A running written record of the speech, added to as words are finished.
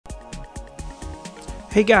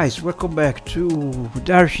Hey guys, welcome back to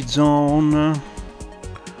Darshid Zone,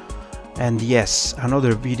 and yes,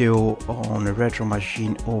 another video on a retro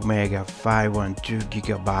machine Omega 512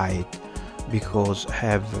 GB, because I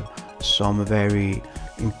have some very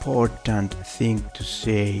important thing to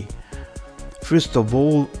say. First of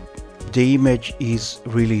all, the image is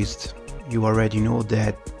released. You already know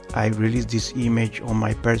that I released this image on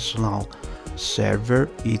my personal server.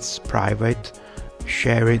 It's private,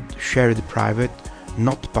 shared private,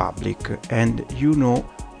 not public, and you know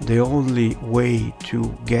the only way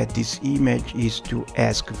to get this image is to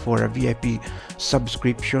ask for a VIP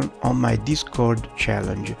subscription on my Discord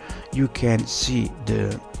challenge. You can see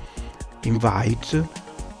the invite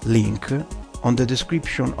link on the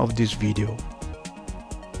description of this video,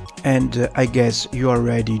 and I guess you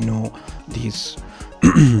already know this.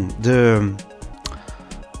 The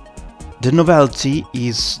novelty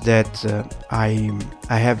is that I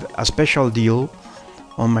have a special deal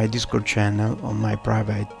on my Discord channel, on my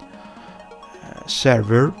private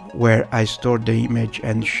server, where I store the image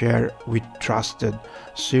and share with trusted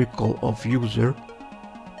circle of users.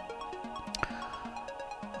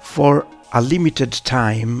 For a limited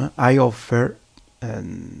time, I offer a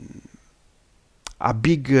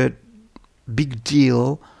big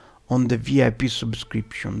deal on the VIP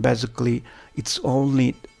subscription. Basically, it's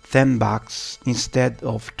only $10 instead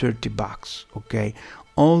of $30. Okay,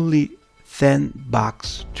 only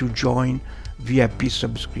 $10 to join VIP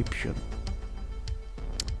subscription.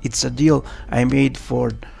 It's a deal I made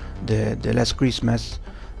for the last Christmas,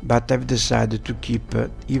 but I've decided to keep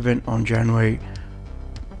even on January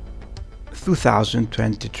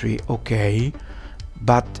 2023. Okay,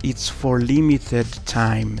 but it's for limited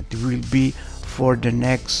time. It will be for the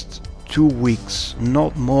next 2 weeks,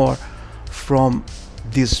 not more from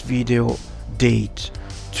this video date.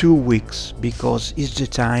 2 weeks, because it's the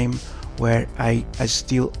time where I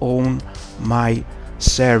still own my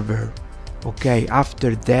server. Okay,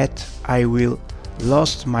 after that I will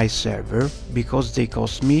lost my server because they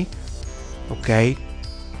cost me. Okay,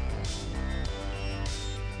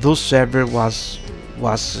 those server was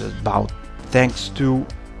about thanks to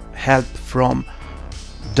help from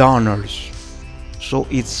donors, so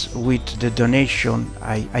it's with the donation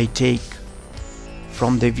I take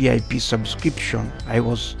from the VIP subscription I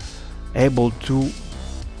was able to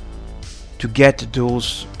get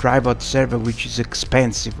those private server, which is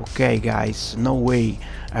expensive. Okay guys, no way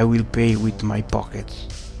I will pay with my pockets.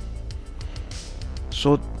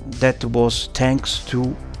 So that was thanks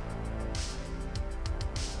to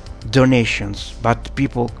donations, but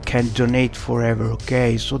people can donate forever.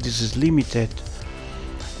 Okay, so this is limited.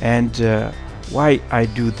 And why I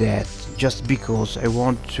do that? Just because I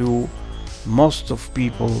want to most of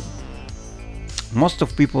people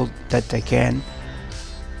that I can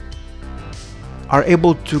are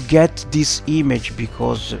able to get this image,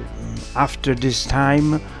 because after this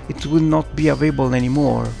time it will not be available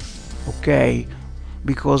anymore. Okay,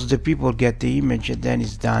 because the people get the image and then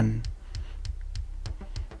it's done.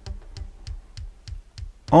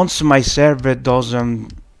 Once my server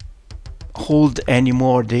doesn't hold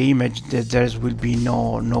anymore the image, that there will be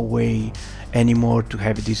no way anymore to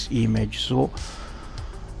have this image. So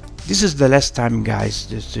this is the last time, guys.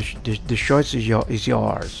 The choice is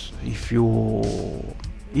yours. If you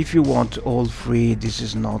want all free, this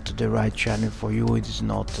is not the right channel for you. It is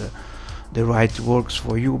not the right works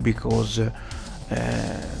for you, because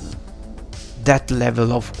that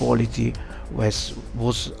level of quality was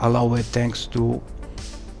allowed thanks to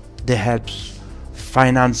the helps,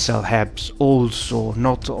 financial helps also,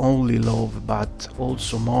 not only love but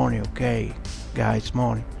also money. Okay guys,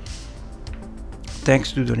 money,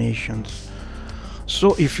 thanks to donations.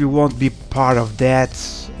 So if you want to be part of that,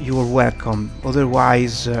 you are welcome.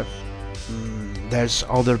 Otherwise there's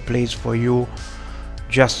other place for you.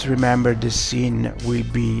 Just remember, the scene will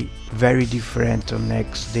be very different on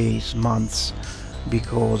next days, months,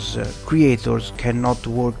 because creators cannot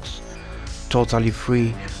work totally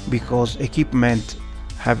free, because equipment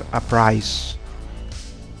have a price,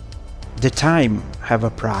 the time have a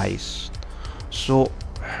price, so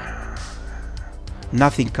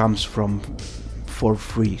nothing comes for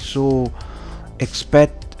free. So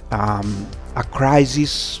expect a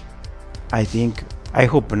crisis. I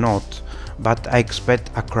hope not, but I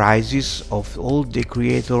expect a crisis of all the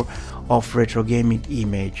creator of retro gaming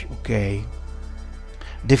image. Okay,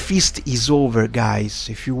 the feast is over, guys.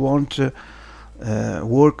 If you want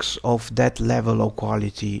works of that level of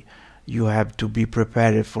quality, you have to be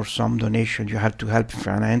prepared for some donation. You have to help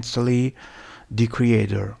financially the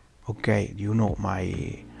creator. Okay, you know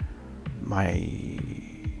my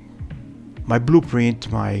blueprint,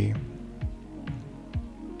 my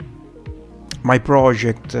my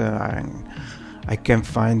project. I can't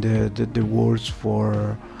find the words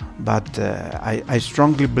for, but I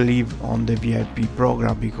strongly believe on the VIP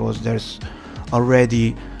program, because there's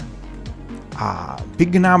already a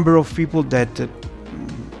big number of people that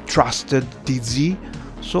trusted DZ,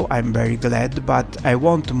 so I'm very glad, but I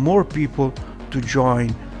want more people to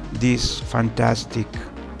join this fantastic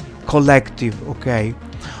collective. Okay,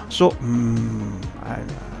 so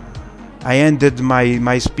I ended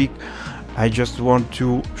my speak. I just want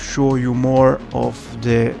to show you more of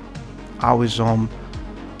the always on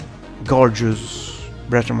gorgeous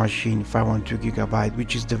retro machine 512 GB,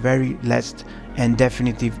 which is the very last and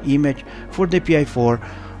definitive image for the PI4,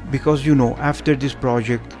 because you know, after this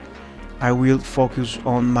project I will focus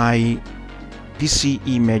on my PC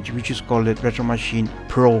image, which is called Retro Machine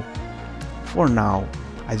Pro for now.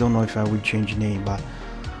 I don't know if I will change name, but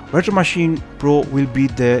Retro Machine Pro will be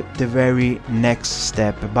the very next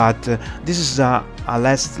step. But this is a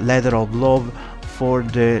last letter of love for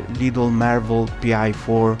the little Marvel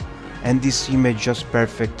PI4, and this image just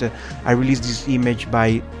perfect. I released this image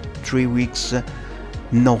by 3 weeks.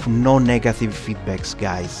 No negative feedbacks,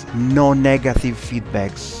 guys. No negative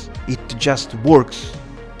feedbacks. It just works.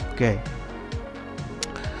 Okay.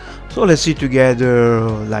 So let's see together,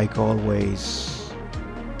 like always.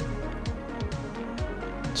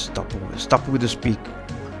 Stop with the speak.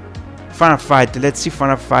 Final fight. Let's see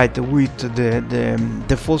final fight with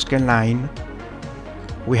the full Scanline.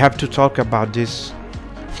 We have to talk about this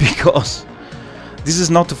because this is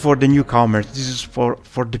not for the newcomers. This is for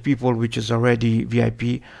the people which is already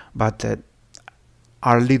VIP but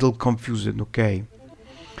are a little confused. Okay.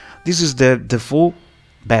 This is the full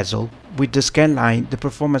bezel with the Scanline. The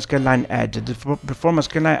performance Scanline added. The performance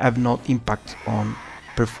Scanline have no impact on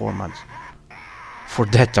performance. For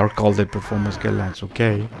that are called the performance Scanlines,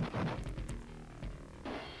 okay?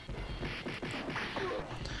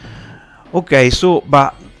 Okay, so,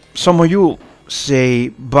 but some of you say,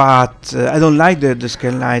 but I don't like the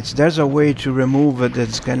Scanlines. There's a way to remove the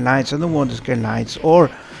Scanlines. I don't want the Scanlines. Or,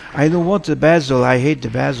 I don't want the bezel. I hate the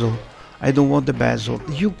bezel. I don't want the bezel.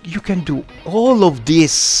 You can do all of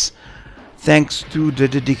this thanks to the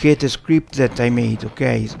dedicated script that I made,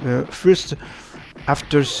 okay? First,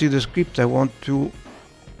 after see the script, I want to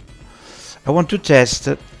test.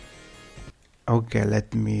 Okay,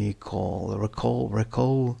 let me recall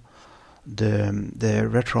the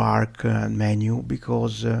RetroArch menu,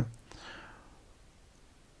 because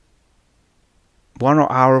one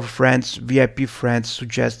of our friends, VIP friends,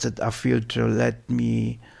 suggested a filter. Let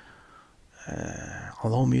me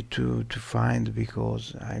allow me to find,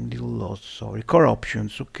 because I'm a little lost. Sorry. Core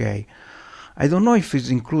options. Okay. I don't know if it's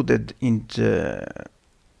included in the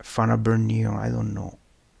Fanaber Neon. I don't know,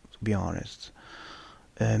 to be honest.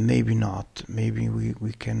 Maybe not. Maybe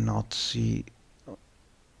we cannot see.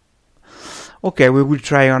 Okay, we will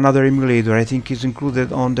try another emulator. I think it's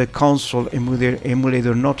included on the console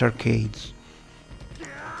emulator, not arcades.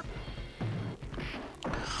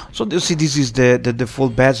 So you see, this is the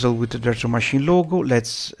default bezel with the Retro Machine logo.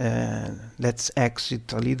 Let's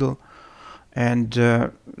exit a little and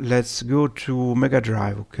let's go to Mega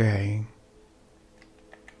Drive. Okay,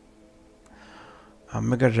 a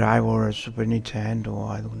Mega Drive or a Super Nintendo,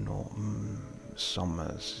 I don't know, some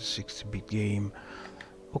 60-bit game.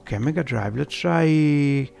 Okay, Mega Drive. Let's try.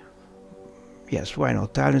 Yes, why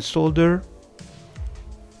not? Talent Solder.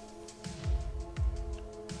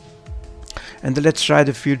 And let's try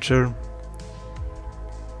the filter.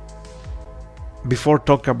 Before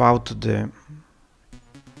talk about the.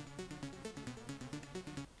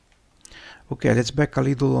 Okay, let's back a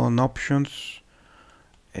little on options.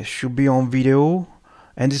 It should be on video,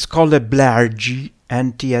 and it's called a Blargy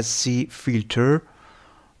NTSC filter.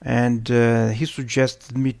 And he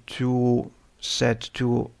suggested me to set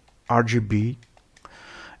to RGB,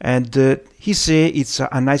 and he say it's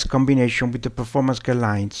a nice combination with the performance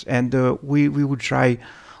Scanlines, and we would try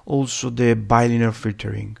also the bilinear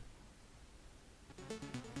filtering.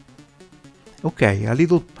 Okay, a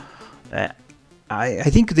little. I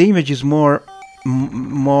think the image is more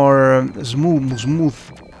smooth,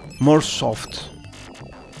 more soft.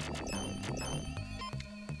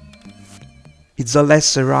 It's a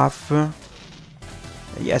less rough.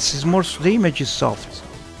 Yes, it's more. The image is soft.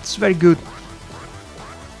 It's very good.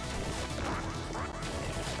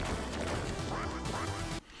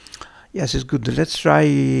 Yes, it's good. Let's try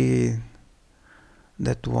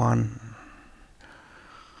that one.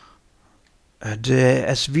 The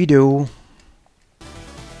S video.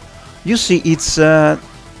 You see, it's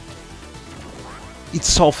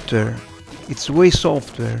softer. It's way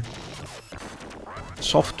softer.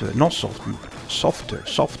 Softer, not soft.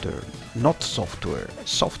 Softer. not software,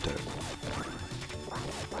 softer.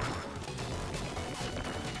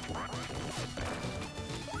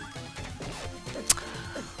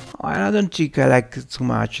 I don't think I like too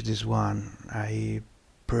much this one. I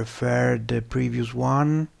prefer the previous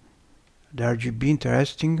one. The RGB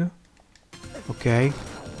interesting. Okay.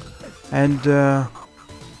 And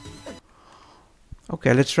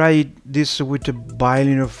okay, let's try this with the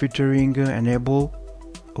bilinear filtering enable.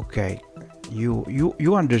 Okay.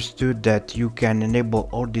 You understood that you can enable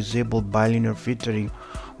or disable bilinear filtering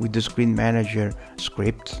with the screen manager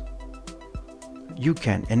script. You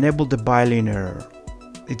can enable the bilinear.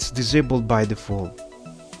 It's disabled by default.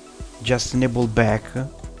 Just enable back.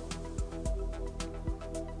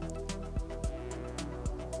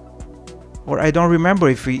 Or I don't remember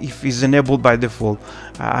if it's enabled by default.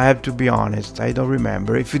 I have to be honest, I don't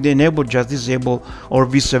remember. If it enable, just disable, or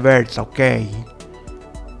vice versa, okay?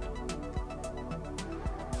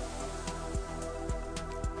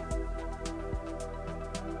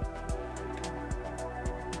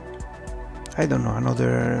 I don't know,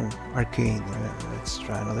 another arcade. Let's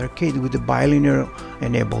try another arcade with the bilinear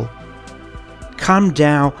enable. Calm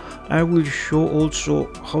down. I will show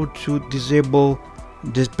also how to disable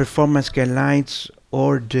the performance Scanlines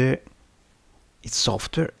or the it's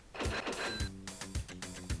softer.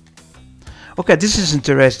 Okay, this is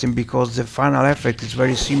interesting because the final effect is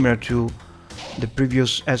very similar to the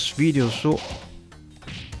previous S video, so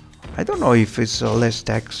I don't know if it's less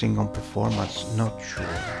taxing on performance, not sure.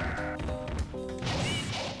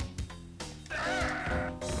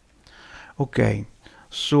 Okay,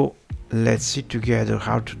 so let's see together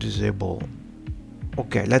how to disable.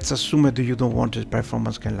 Okay, let's assume that you don't want the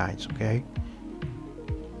performance Scanlines, okay?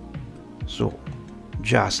 So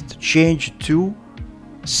just change to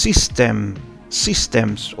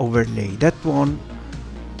systems overlay. That one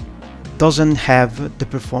doesn't have the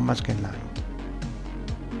performance Scanline.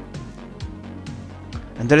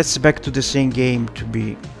 And then let's back to the same game to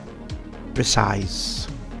be precise.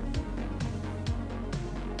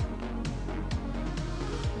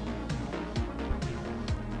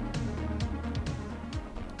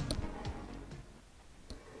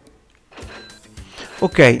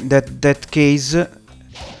 Okay, that case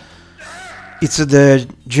it's the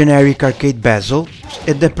generic arcade bezel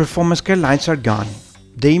and the performance Scanlines are gone.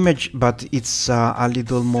 The image, but it's a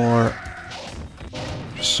little more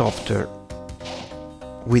softer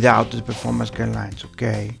without the performance Scanlines,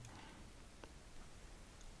 okay?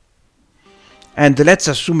 And let's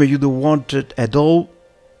assume you don't want it at all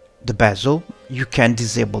the bezel. You can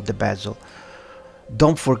disable the bezel.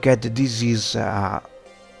 Don't forget that this is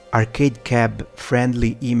arcade cab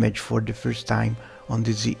friendly image for the first time on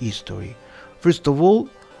the Z history. First of all,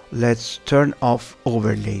 let's turn off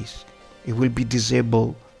overlays. It will be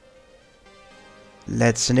disabled.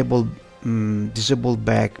 Let's enable disable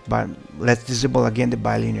back, but let's disable again the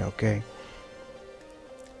bilinear, okay?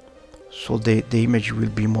 So the image will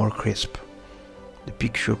be more crisp. The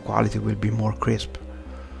picture quality will be more crisp.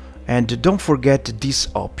 And don't forget this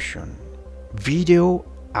option, video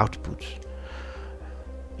output.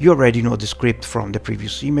 You already know the script from the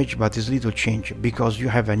previous image, but there's little change because you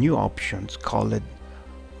have a new option called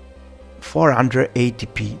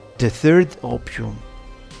 480p, the third option,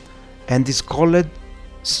 and it's called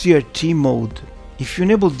CRT mode. If you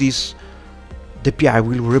enable this, the PI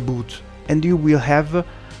will reboot and you will have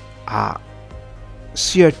a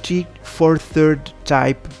CRT 4/3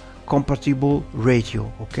 type compatible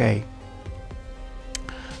radio, okay?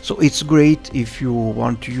 So it's great if you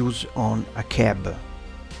want to use on a cab.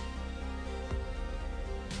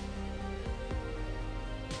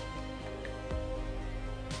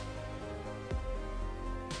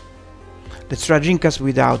 Let's try Dreamcast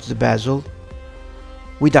without the bezel,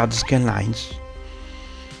 without the Scanlines,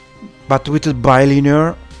 but with the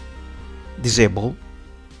bilinear disable.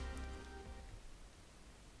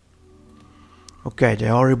 Okay, the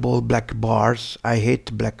horrible black bars. I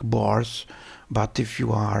hate black bars, but if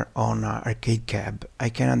you are on an arcade cab, I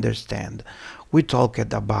can understand. We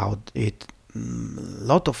talked about it a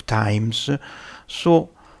lot of times, so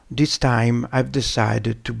this time I've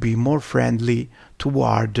decided to be more friendly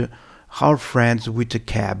toward our friends with the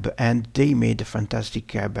cab, and they made a fantastic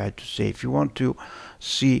cab, I have to say. If you want to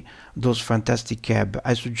see those fantastic cab,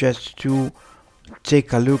 I suggest to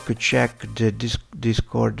take a look, check the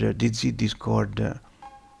Discord, DZ Discord,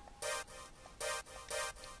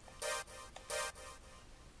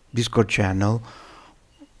 Discord channel,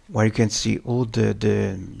 where you can see all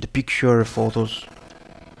the picture, photos.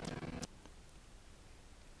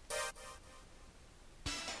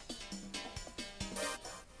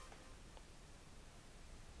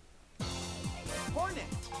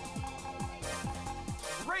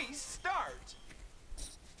 Race start!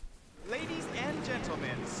 Ladies and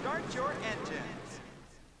gentlemen, start your engines.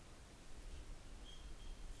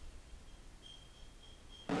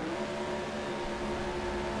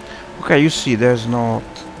 Okay, you see there's no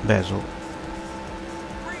bezel.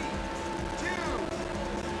 3, 2,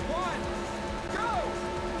 1, go!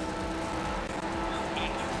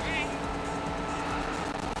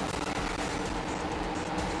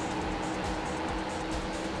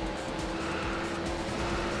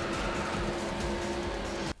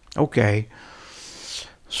 Okay,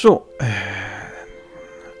 so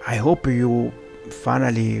I hope you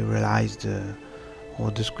finally realized how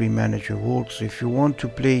the screen manager works. If you want to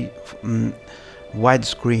play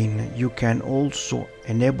widescreen, you can also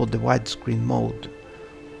enable the widescreen mode.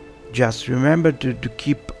 Just remember to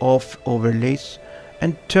keep off overlays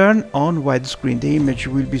and turn on widescreen. The image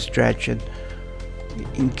will be stretched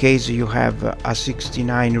in case you have a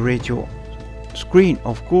 69 radio screen.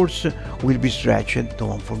 Of course will be stretched,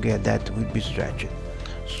 don't forget that will be stretched.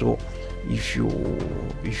 So if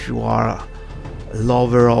you are a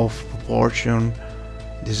lover of proportion,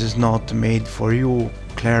 this is not made for you,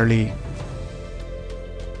 clearly.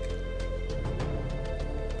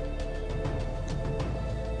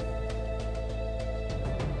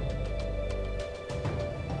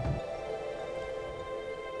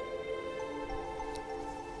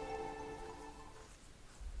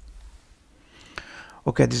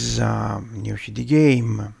 Okay, this is a new CD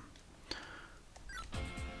game.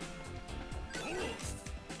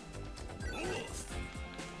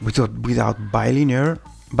 Without bilinear,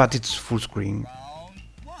 but it's full screen.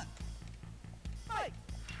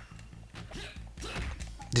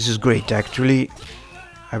 This is great, actually.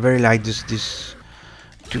 I very like this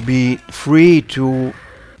to be free to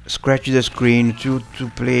scratch the screen, to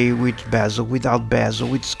play with bezel, without bezel,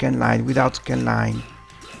 with scanline, without scanline.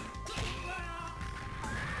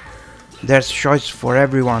 There's choice for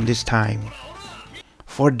everyone this time.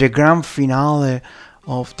 For the grand finale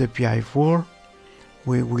of the PI4,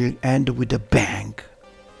 we will end with a bang.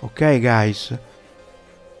 Okay, guys.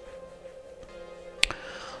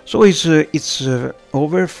 So it's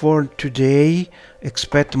over for today.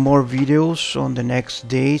 Expect more videos on the next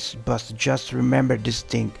days, but just remember this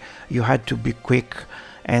thing: you had to be quick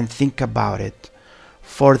and think about it.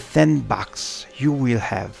 For $10 you will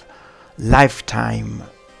have lifetime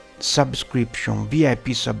subscription,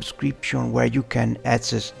 VIP subscription, where you can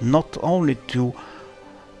access not only to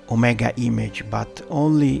Omega Image but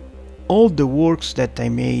only all the works that I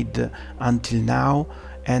made until now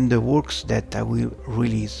and the works that I will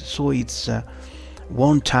release. So it's a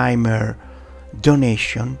one-timer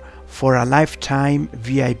donation for a lifetime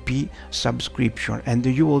VIP subscription, and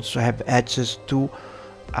you also have access to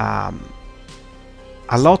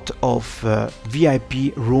a lot of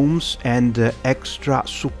VIP rooms and extra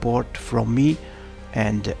support from me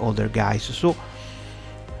and other guys. So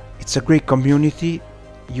it's a great community.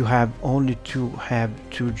 You have only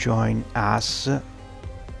to join us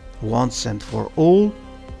once and for all,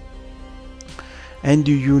 and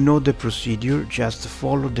you know the procedure. Just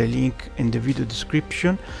follow the link in the video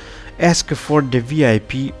description, ask for the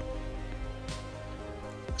VIP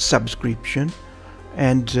subscription,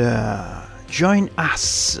 and join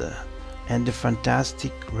us and the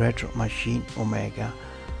fantastic Retro Machine Omega.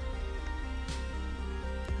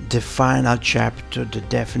 The final chapter, the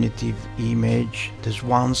definitive image, the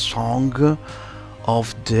swan song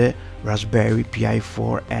of the Raspberry Pi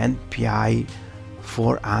 4 and Pi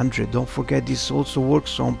 400. Don't forget, this also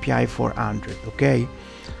works on Pi 400. Okay,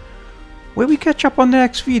 we will catch up on the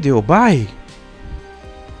next video. Bye.